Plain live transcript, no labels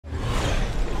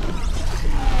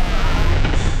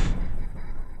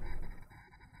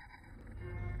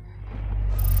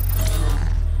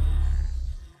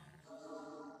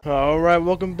Alright,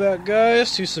 welcome back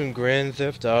guys to some Grand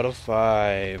Theft Auto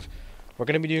 5. We're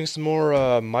gonna be doing some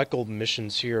more Michael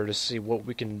missions here to see what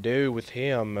we can do with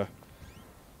him.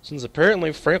 Since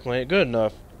apparently Franklin ain't good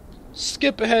enough.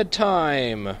 Skip ahead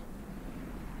time! I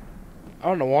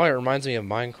don't know why it reminds me of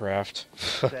Minecraft.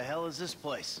 What the hell is this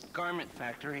place? Garment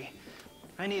factory.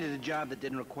 I needed a job that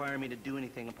didn't require me to do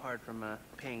anything apart from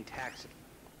paying taxes.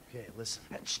 Okay, listen.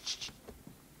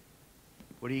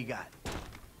 What do you got?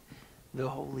 The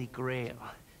Holy Grail,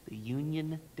 the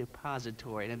Union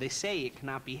Depository. Now they say it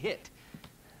cannot be hit.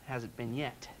 Hasn't been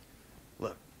yet.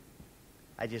 Look,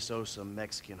 I just owe some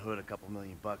Mexican hood a couple $1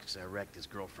 million bucks. I wrecked his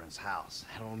girlfriend's house.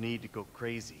 I don't need to go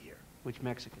crazy here. Which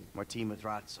Mexican? Martin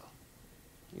Madrazo.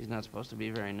 He's not supposed to be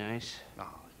very nice. Oh,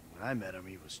 when I met him,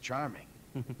 he was charming.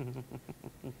 So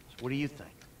what do you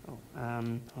think? Oh,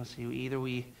 let's see. Either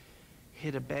we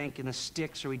hit a bank in the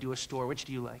sticks or we do a store. Which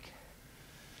do you like?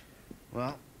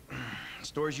 Well,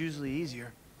 store's usually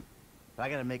easier, but I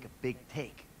gotta make a big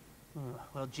take.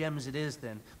 Well, gems it is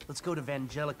then. Let's go to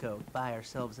Vangelico, buy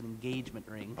ourselves an engagement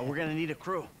ring. Oh, we're gonna need a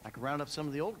crew. I can round up some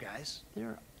of the old guys.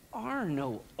 There are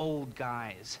no old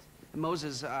guys.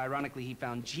 Moses, ironically, he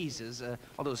found Jesus.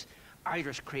 All those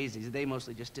Irish crazies, they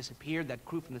mostly just disappeared. That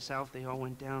crew from the south, they all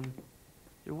went down.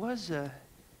 There was an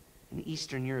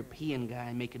Eastern European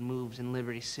guy making moves in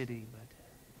Liberty City,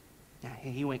 but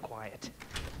he went quiet.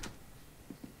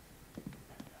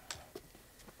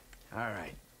 All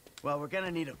right. Well, we're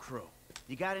gonna need a crew.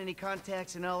 You got any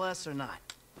contacts in LS or not?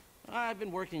 I've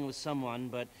been working with someone,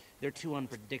 but they're too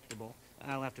unpredictable.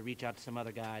 I'll have to reach out to some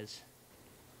other guys.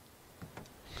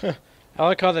 I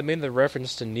like how they made the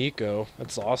reference to Nico.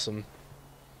 That's awesome.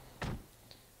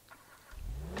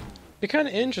 Be kind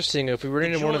of interesting if we were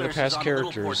into one of the past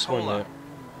characters, wouldn't it?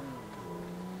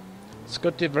 Let's go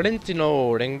to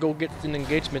Valentino and go get an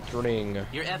engagement ring.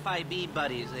 Your FIB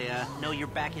buddies, they know you're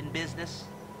back in business?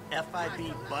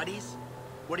 FIB buddies?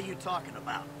 What are you talking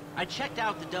about? I checked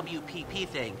out the WPP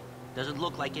thing. Doesn't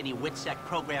look like any WITSEC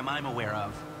program I'm aware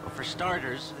of. Well, for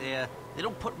starters, they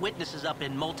don't put witnesses up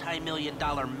in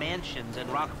multi-million-dollar mansions in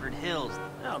Rockford Hills.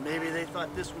 Well, maybe they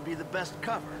thought this would be the best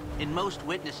cover. And most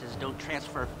witnesses don't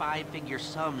transfer five-figure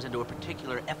sums into a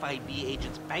particular FIB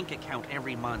agent's bank account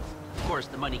every month. Of course,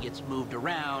 the money gets moved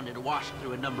around and washed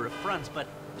through a number of fronts, but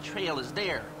the trail is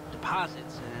there.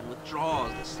 Deposits and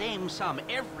withdrawals, the same sum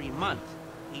every month.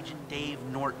 Agent Dave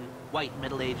Norton, white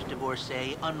middle-aged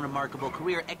divorcee, unremarkable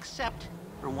career, except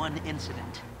for one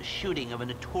incident. The shooting of a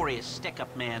notorious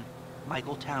stick-up man,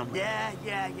 Michael Townley. Yeah.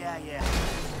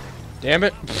 Damn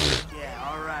it. Yeah,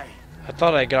 all right. I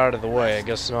thought I got out of the way, I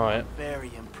guess not. I'm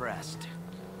very impressed.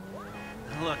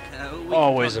 Look, we can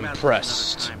Always talk about this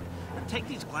impressed. another time. Take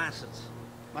these glasses.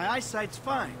 My eyesight's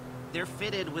fine. They're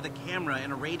fitted with a camera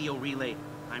and a radio relay.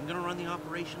 I'm gonna run the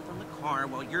operation from the car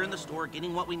while you're in the store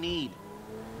getting what we need.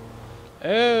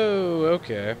 Oh,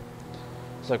 okay.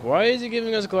 It's like, why is he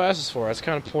giving us glasses for? That's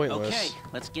kind of pointless. Okay,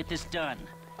 let's get this done.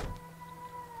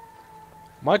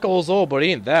 Michael's old, but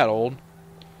he ain't that old.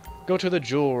 Go to the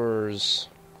jewelers.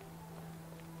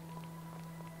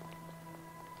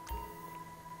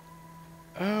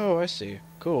 Oh, I see.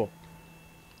 Cool.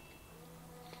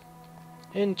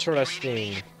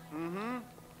 Interesting. Mm-hmm.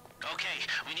 Okay,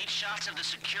 we need shots of the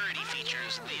security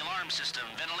features, the alarm system,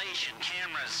 ventilation,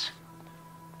 cameras.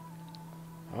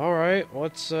 Alright,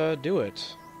 let's do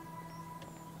it.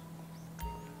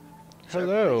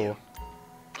 Hello.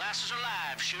 Glasses are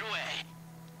live, shoot away.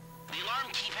 The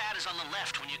alarm keypad is on the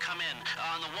left when you come in,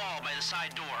 on the wall by the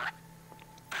side door.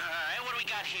 Alright, what do we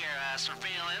got here?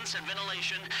 Surveillance and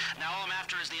ventilation. Now all I'm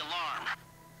after is the alarm.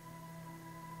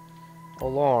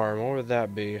 Alarm, what would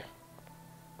that be?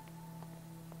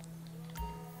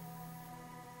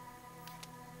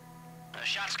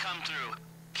 Shots come through.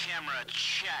 Camera,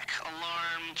 check.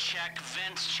 Alarm, check.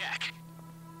 Vents, check.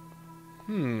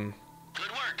 Hmm.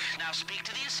 Good work. Now speak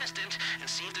to the assistant and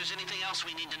see if there's anything else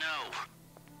we need to know.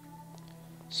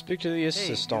 Speak to the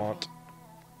assistant.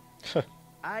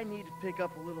 I need to pick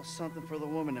up a little something for the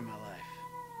woman in my life.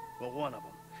 Well, one of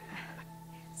them.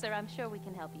 Sir, I'm sure we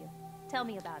can help you. Tell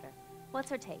me about her. What's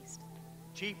her taste?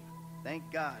 Cheap, thank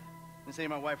God. This ain't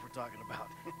my wife we're talking about.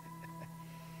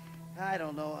 I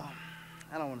don't know.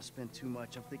 I don't want to spend too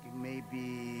much. I'm thinking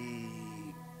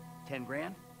maybe 10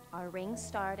 grand. Our rings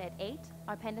start at 8,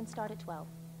 our pendants start at 12.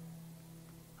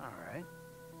 All right.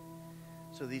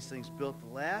 So these things built to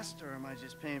last, or am I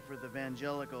just paying for the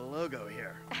Vangelico logo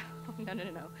here?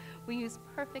 No. We use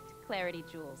perfect clarity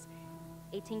jewels.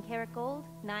 18 karat gold,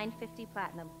 950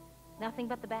 platinum. Nothing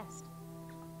but the best.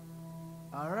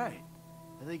 All right.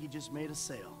 I think you just made a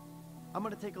sale. I'm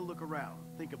gonna take a look around,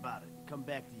 think about it, come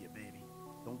back to you, baby.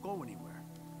 Don't go anywhere.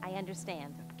 I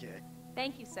understand. Okay,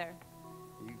 Thank you, sir.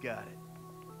 you got it.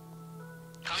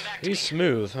 Come back to He's me.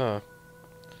 smooth, huh?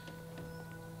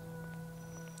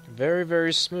 Very,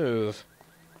 very smooth.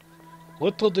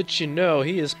 Little did she know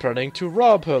he is planning to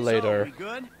rob her So, later. we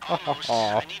good? Almost.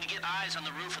 I need to get eyes on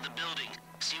the roof of the building.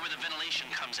 See where the ventilation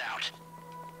comes out.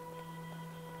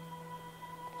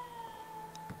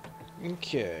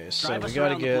 Okay, so Drive we us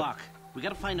gotta around the get... block. We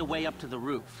gotta find a way up to the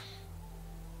roof.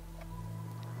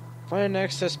 Find an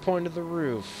access point to the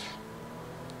roof.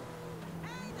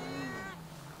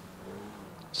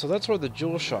 So that's where the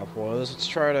jewel shop was. Let's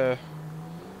try to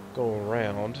go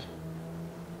around.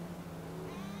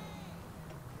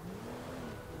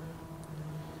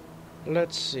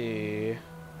 Let's see.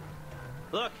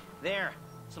 Look, there.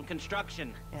 Some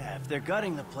construction. Yeah, if they're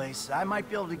gutting the place, I might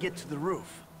be able to get to the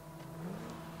roof.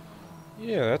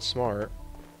 Yeah, that's smart.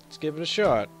 Let's give it a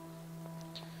shot.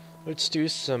 Let's do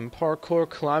some parkour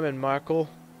climbing, Michael.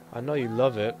 I know you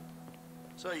love it.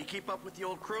 So, you keep up with the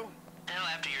old crew? Well,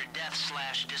 after your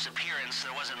death/disappearance,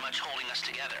 there wasn't much holding us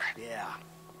together. Yeah.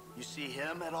 You see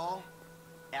him at all?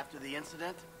 After the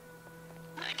incident?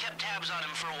 I kept tabs on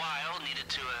him for a while. Needed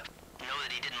to know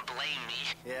that he didn't blame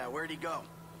me. Yeah, where'd he go?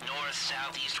 North,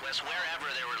 south, east, west, wherever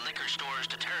there were liquor stores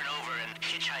to turn over and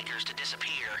hitchhikers to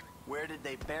disappear. Where did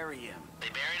they bury him? They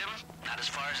buried him? Not as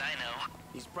far as I know.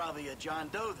 He's probably a John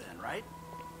Doe then, right?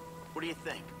 What do you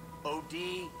think?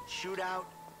 OD, shootout,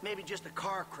 maybe just a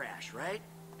car crash, right?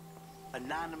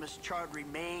 Anonymous charred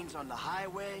remains on the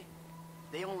highway.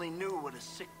 They only knew what a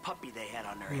sick puppy they had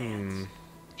on their hands.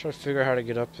 Try to figure out how to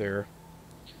get up there.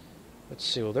 Let's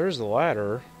see. Well, there's the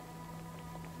ladder.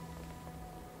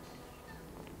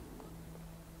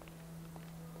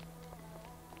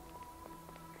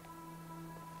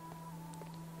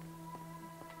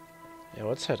 Yeah,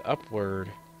 let's head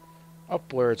upward.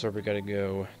 Upward's where we gotta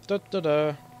go.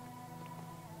 Da-da-da.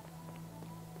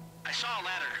 I saw a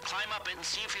ladder. Climb up it and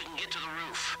see if you can get to the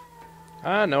roof.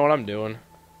 I know what I'm doing.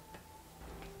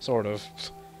 Sort of.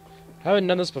 Haven't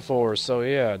done this before, so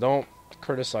yeah, don't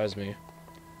criticize me.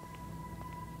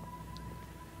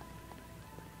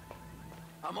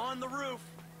 I'm on the roof.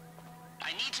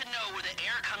 I need to know where the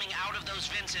air coming out of those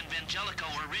vents in Vangelico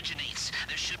originates.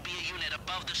 There should be a unit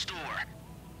above the store.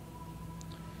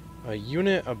 A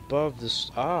unit above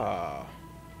this. Ah.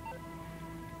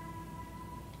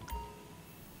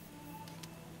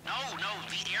 No,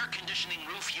 the air conditioning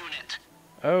roof unit.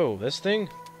 Oh, this thing?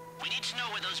 We need to know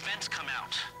where those vents come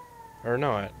out. Or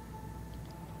not?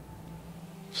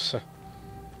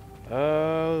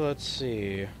 Let's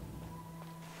see.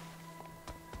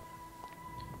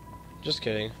 Just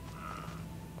kidding.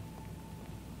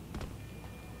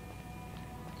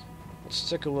 Let's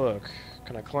take a look.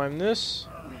 Can I climb this?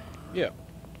 Yeah.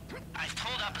 I've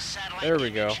pulled up a satellite There we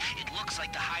image. go. It looks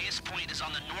like the highest point is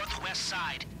on the northwest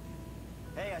side.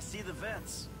 Hey, I see the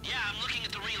vents. Yeah, I'm looking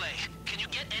at the relay. Can you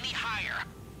get any higher?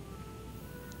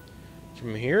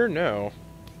 From here? No.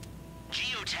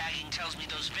 Geotagging tells me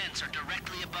those vents are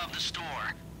directly above the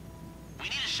store. We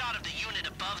need a shot of the unit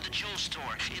above the jewel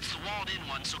store. It's the walled-in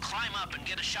one, so climb up and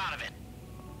get a shot of it.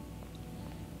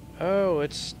 Oh,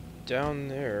 it's down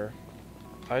there.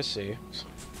 I see.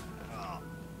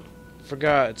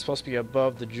 Forgot, it's supposed to be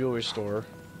above the jewelry store.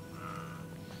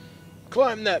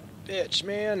 Climb that bitch,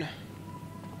 man!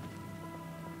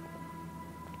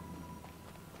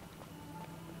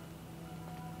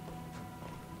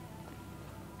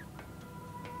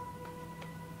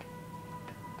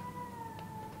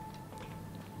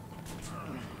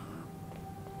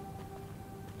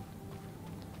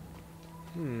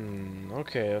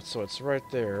 Okay, so it's right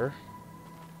there.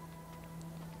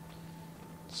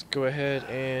 Let's go ahead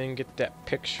and get that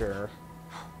picture.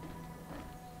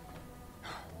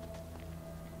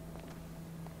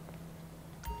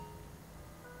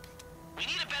 We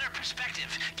need a better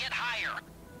perspective. Get higher.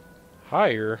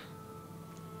 Higher?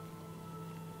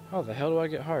 How the hell do I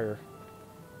get higher?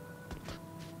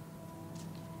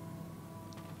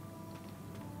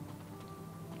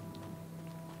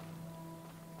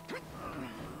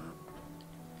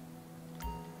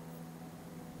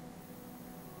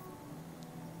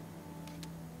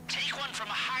 Take one from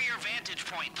a higher vantage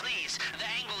point, please. The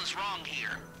angle is wrong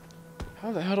here.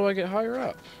 How the hell do I get higher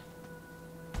up?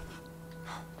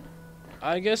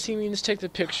 I guess he means take the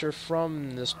picture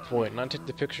from this point, not take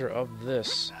the picture of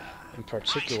this in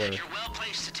particular. Right, you're well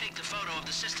placed to take the photo of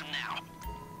the system now.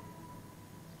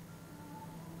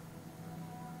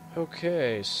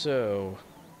 Okay, so...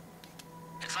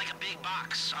 It's like a big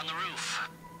box on the roof.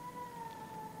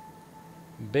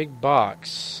 Big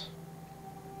box.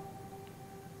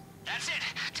 That's it.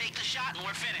 Take the shot and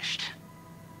we're finished.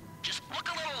 Just look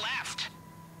a little left.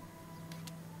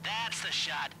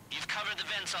 shot. You've covered the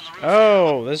vents on the roof.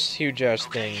 Oh, this huge ass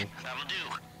Okay, thing. that'll do.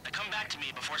 Now come back to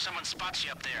me before someone spots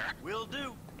you up there. Will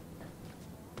do.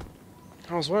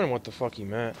 I was wondering what the fuck he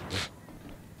meant.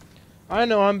 I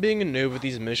know I'm being a noob with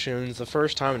these missions, the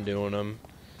first time doing them.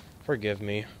 Forgive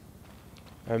me.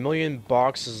 A million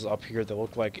boxes up here that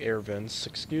look like air vents,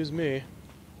 excuse me.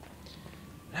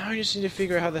 Now I just need to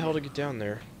figure out how the hell to get down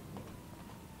there.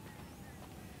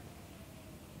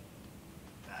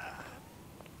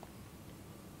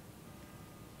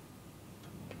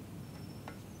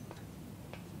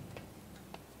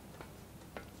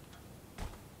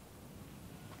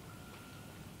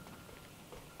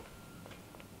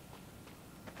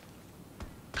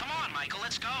 Come on, Michael,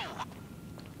 let's go.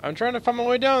 I'm trying to find my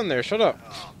way down there, shut up.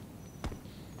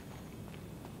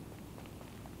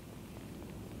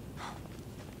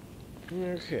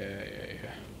 Okay.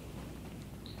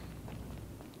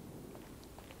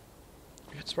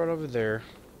 It's right over there.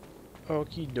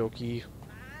 Okie dokie.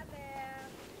 Hi there.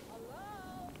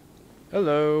 Hello.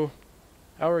 Hello.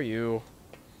 How are you?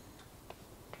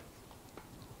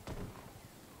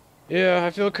 Yeah, I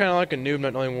feel kind of like a noob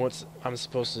not knowing what I'm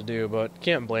supposed to do, but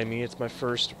can't blame me. It's my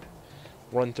first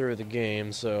run through of the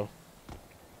game, so.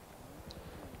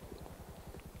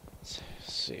 Let's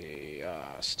see.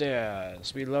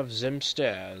 Stairs. We love Zim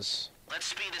stairs. Let's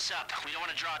speed this up. We don't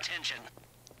want to draw attention.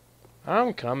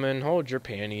 I'm coming. Hold your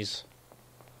panties.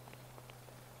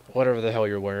 Whatever the hell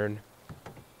you're wearing.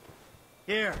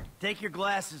 Here, take your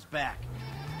glasses back.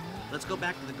 Let's go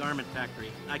back to the garment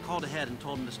factory. I called ahead and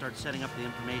told him to start setting up the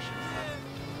information.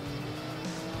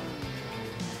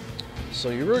 So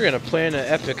you were gonna plan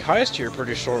an epic heist here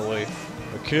pretty shortly.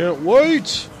 I can't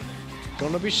wait!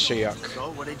 Gonna be sick.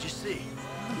 So, what did you see?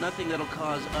 Nothing that'll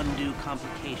cause undue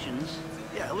complications.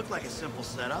 Yeah, it looked like a simple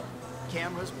setup.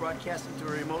 Cameras broadcasting to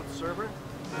a remote server.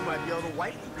 You might be able to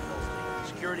wipe it remotely.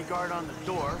 Security guard on the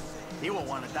door. He won't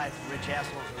want to die for rich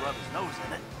assholes to rub his nose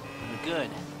in it. Good.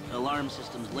 The alarm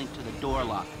system's linked to the door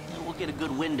lock. And we'll get a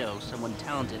good window. Someone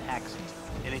talented hacks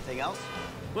it. Anything else?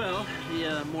 Well,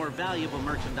 the more valuable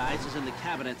merchandise is in the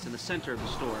cabinets in the center of the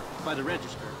store, by the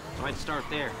register. So I'd start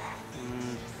there.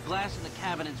 Glass in the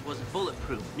cabinets wasn't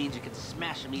bulletproof. Means you could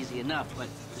smash them easy enough, but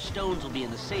the stones will be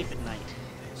in the safe at night.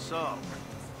 So,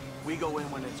 we go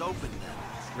in when it's open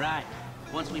then. Right.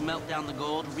 Once we melt down the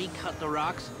gold, recut the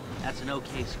rocks, that's an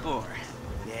okay score.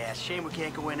 Yeah, shame we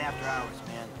can't go in after hours,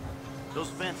 man. Those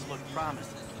vents look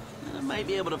promising. I might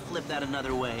be able to flip that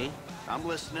another way. I'm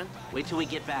listening. Wait till we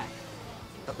get back.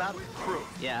 About the crew.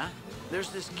 Yeah?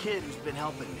 There's this kid who's been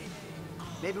helping me.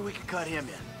 Maybe we could cut him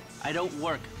in. I don't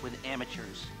work with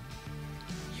amateurs.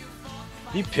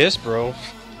 Be pissed, bro.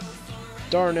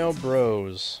 Darnell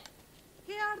Bros.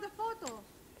 Here are the photos.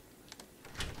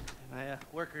 My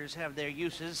workers have their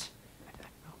uses.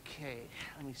 Okay,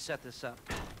 let me set this up.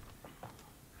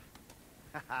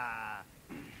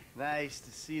 Nice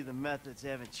to see the methods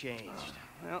haven't changed.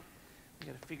 Well, we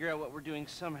gotta figure out what we're doing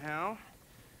somehow.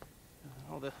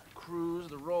 All the crews,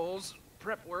 the rolls,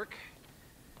 prep work.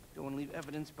 Don't want to leave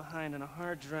evidence behind on a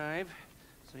hard drive.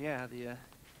 So yeah, the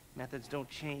methods don't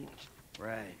change.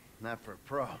 Right, not for a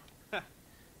pro.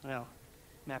 Well,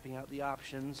 mapping out the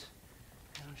options,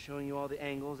 showing you all the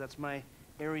angles, that's my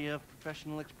area of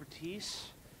professional expertise.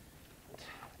 But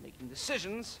making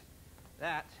decisions,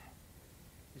 that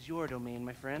is your domain,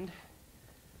 my friend.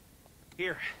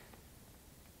 Here.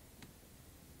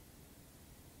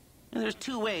 And there's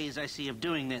two ways I see of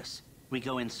doing this. We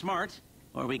go in smart,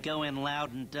 or we go in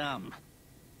loud and dumb.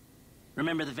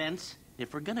 Remember the vents?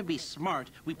 If we're gonna be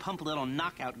smart, we pump a little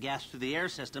knockout gas through the air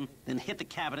system, then hit the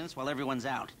cabinets while everyone's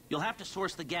out. You'll have to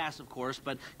source the gas, of course,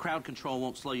 but crowd control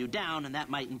won't slow you down, and that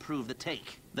might improve the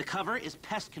take. The cover is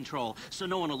pest control, so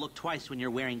no one will look twice when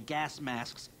you're wearing gas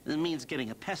masks. It means getting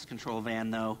a pest control van,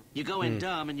 though. You go in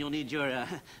dumb, and you'll need your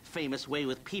famous way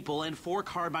with people and 4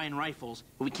 carbine rifles.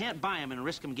 But we can't buy them and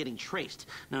risk them getting traced.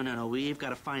 No, we've got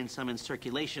to find some in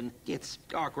circulation. It's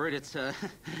awkward, it's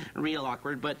real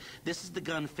awkward, but this is the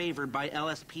gun favored by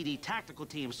LSPD tactical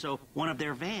teams, so one of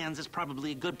their vans is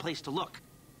probably a good place to look.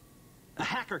 A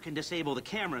hacker can disable the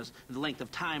cameras. The length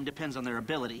of time depends on their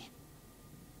ability.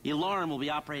 The alarm will be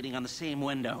operating on the same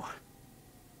window.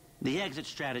 The exit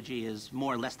strategy is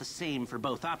more or less the same for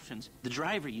both options. The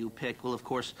driver you pick will, of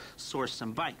course, source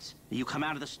some bikes. You come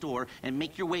out of the store and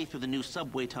make your way through the new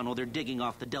subway tunnel they're digging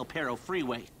off the Del Perro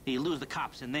freeway. You lose the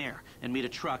cops in there and meet a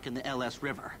truck in the LS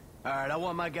River. All right, I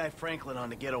want my guy Franklin on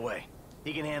the getaway.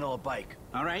 He can handle a bike.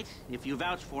 All right, if you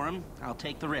vouch for him, I'll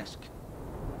take the risk.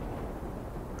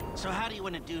 So how do you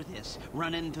want to do this?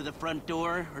 Run into the front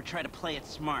door or try to play it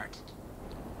smart?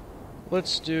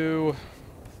 Let's do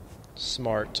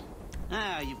smart.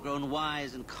 Ah, you've grown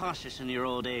wise and cautious in your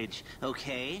old age.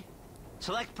 Okay.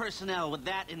 Select personnel with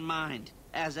that in mind.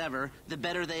 As ever, the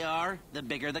better they are, the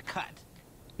bigger the cut.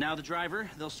 Now the driver,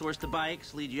 they'll source the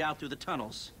bikes, lead you out through the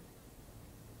tunnels.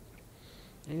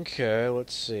 Okay,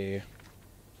 let's see.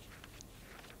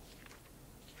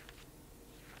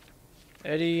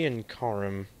 Eddie and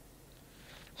Karim.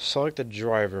 Select the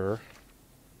driver.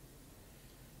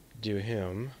 Do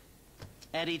him.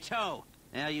 Eddie Tow.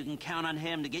 Now you can count on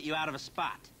him to get you out of a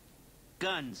spot.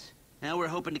 Guns. Now we're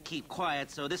hoping to keep quiet,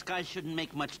 so this guy shouldn't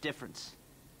make much difference.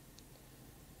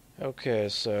 Okay,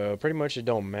 so pretty much it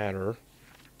don't matter.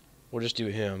 We'll just do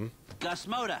him. Gus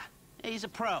Moda. He's a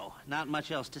pro. Not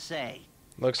much else to say.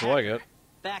 Looks like it.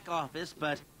 Back office,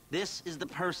 but this is the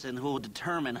person who will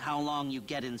determine how long you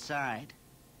get inside.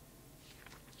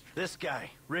 This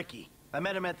guy, Ricky. I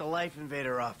met him at the Life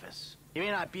Invader office. He may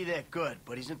not be that good,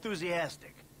 but he's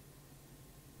enthusiastic.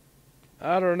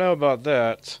 I don't know about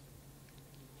that.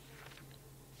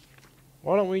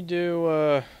 Why don't we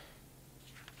do,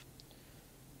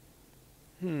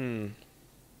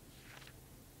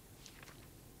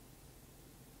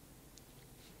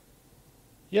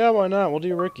 Yeah, why not? We'll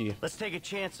do Ricky. Let's take a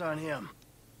chance on him.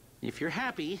 If you're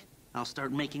happy, I'll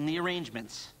start making the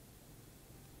arrangements.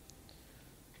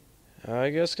 I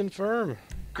guess confirm.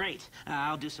 Great.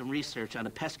 I'll do some research on the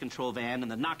pest control van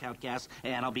and the knockout gas,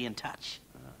 and I'll be in touch.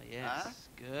 Yes, Huh?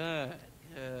 good,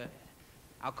 good.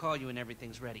 I'll call you when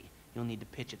everything's ready. You'll need to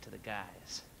pitch it to the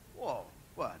guys. Whoa,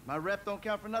 what? My rep don't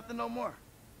count for nothing no more?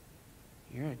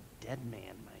 You're a dead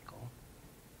man, Michael.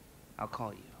 I'll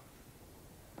call you.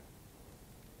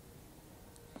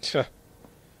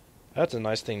 That's a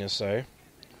nice thing to say.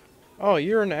 Oh,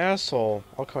 you're an asshole.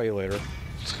 I'll call you later.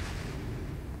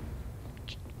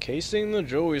 Casing the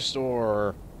jewelry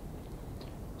store.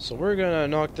 So we're gonna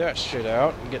knock that shit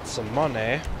out and get some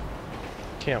money.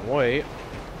 Can't wait.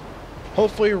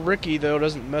 Hopefully Ricky, though,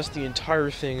 doesn't mess the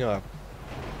entire thing up.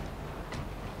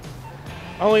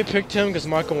 I only picked him because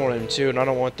Michael wanted him to, and I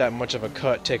don't want that much of a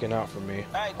cut taken out from me.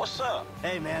 Hey, what's up?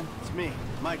 Hey, man, it's me,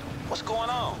 Michael. What's going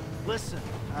on? Listen,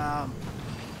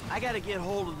 I gotta get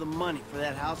hold of the money for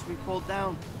that house we pulled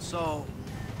down, so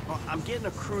I'm getting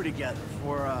a crew together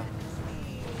for,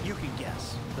 you can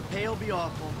guess. The pay will be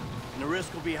awful, and the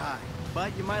risk will be high,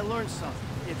 but you might learn something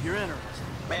if you're interested.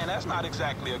 Man, that's not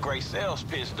exactly a great sales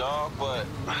pitch, dog, but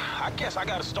I guess I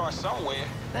gotta start somewhere.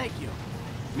 Thank you.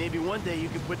 Maybe one day you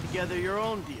can put together your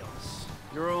own deals,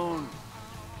 your own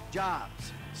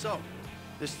jobs. So,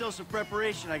 there's still some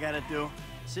preparation I gotta do.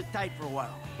 Sit tight for a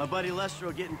while. My buddy Lester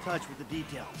will get in touch with the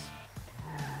details.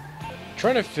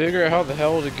 Trying to figure out how the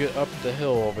hell to get up the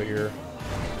hill over here.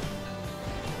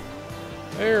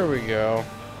 There we go.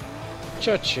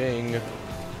 Cha-ching.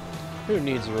 Who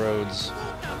needs roads?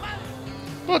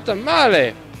 What the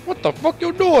male? What the fuck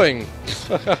you doing?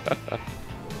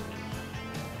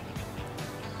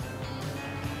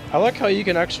 I like how you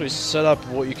can actually set up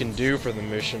what you can do for the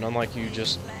mission, unlike you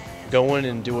just go in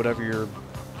and do whatever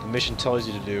the mission tells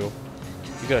you to do.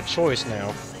 You got a choice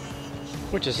now,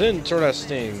 which is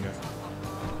interesting.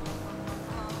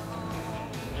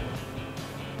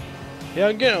 Yeah,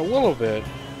 I'm getting a little bit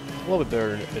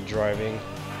better at driving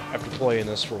after playing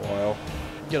this for a while.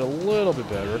 Get a little bit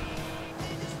better.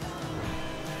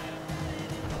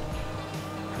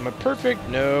 Am I perfect?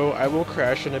 No, I will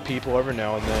crash into people every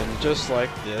now and then, just like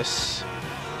this.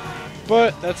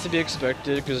 But that's to be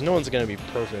expected, because no one's gonna be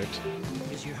perfect.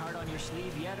 Is your heart on your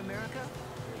sleeve yet, America?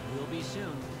 Will be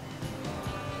soon.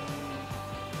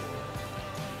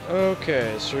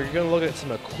 Okay, so you're gonna look at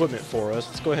some equipment for us.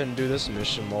 Let's go ahead and do this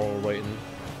mission while we're waiting.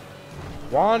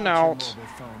 One out.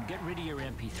 Mobile phone. Get rid of your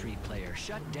MP3 player.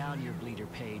 Shut down your Bleeder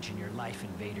page and your Life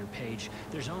Invader page.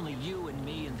 There's only you and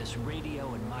me and this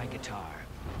radio and my guitar.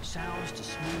 Sounds to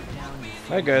smooth down your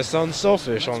That guy sounds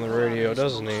selfish on the radio,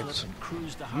 doesn't he?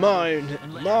 Mine,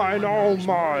 mine, all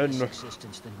mine.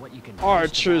 I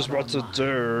choose what to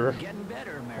do. Getting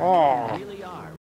better, America. Oh. You really are.